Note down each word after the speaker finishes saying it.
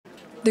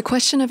The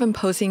question of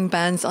imposing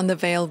bans on the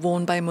veil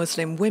worn by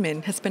Muslim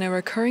women has been a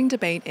recurring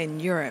debate in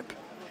Europe.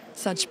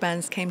 Such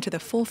bans came to the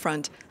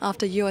forefront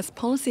after US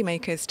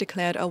policymakers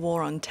declared a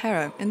war on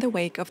terror in the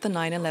wake of the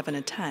 9/11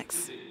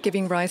 attacks,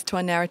 giving rise to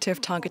a narrative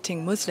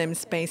targeting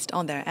Muslims based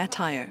on their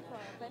attire.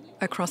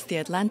 Across the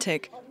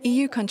Atlantic,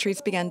 EU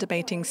countries began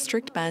debating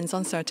strict bans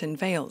on certain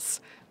veils: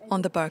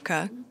 on the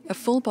burqa, a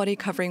full body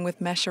covering with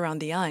mesh around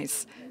the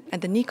eyes,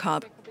 and the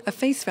niqab, a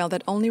face veil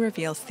that only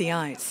reveals the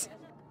eyes.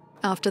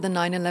 After the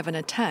 9/11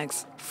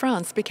 attacks,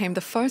 France became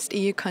the first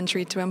EU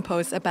country to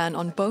impose a ban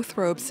on both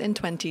robes in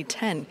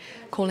 2010,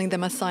 calling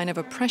them a sign of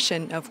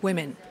oppression of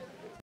women.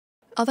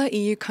 Other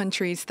EU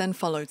countries then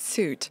followed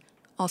suit: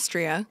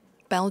 Austria,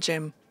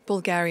 Belgium,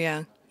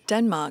 Bulgaria,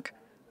 Denmark,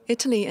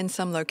 Italy in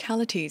some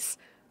localities,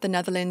 the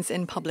Netherlands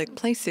in public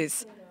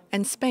places,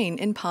 and Spain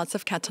in parts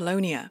of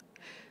Catalonia.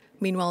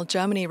 Meanwhile,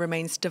 Germany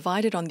remains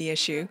divided on the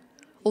issue.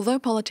 Although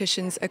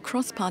politicians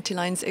across party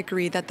lines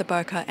agree that the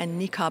burqa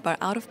and niqab are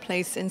out of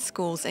place in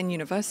schools and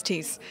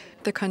universities,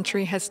 the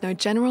country has no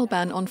general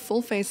ban on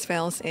full face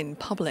veils in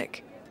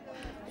public.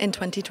 In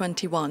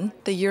 2021,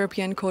 the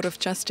European Court of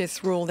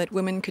Justice ruled that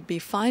women could be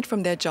fired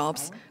from their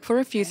jobs for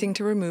refusing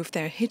to remove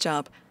their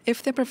hijab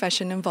if their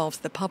profession involves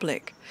the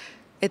public.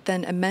 It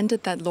then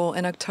amended that law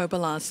in October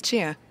last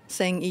year,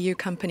 saying EU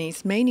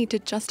companies may need to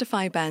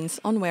justify bans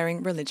on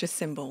wearing religious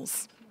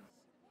symbols.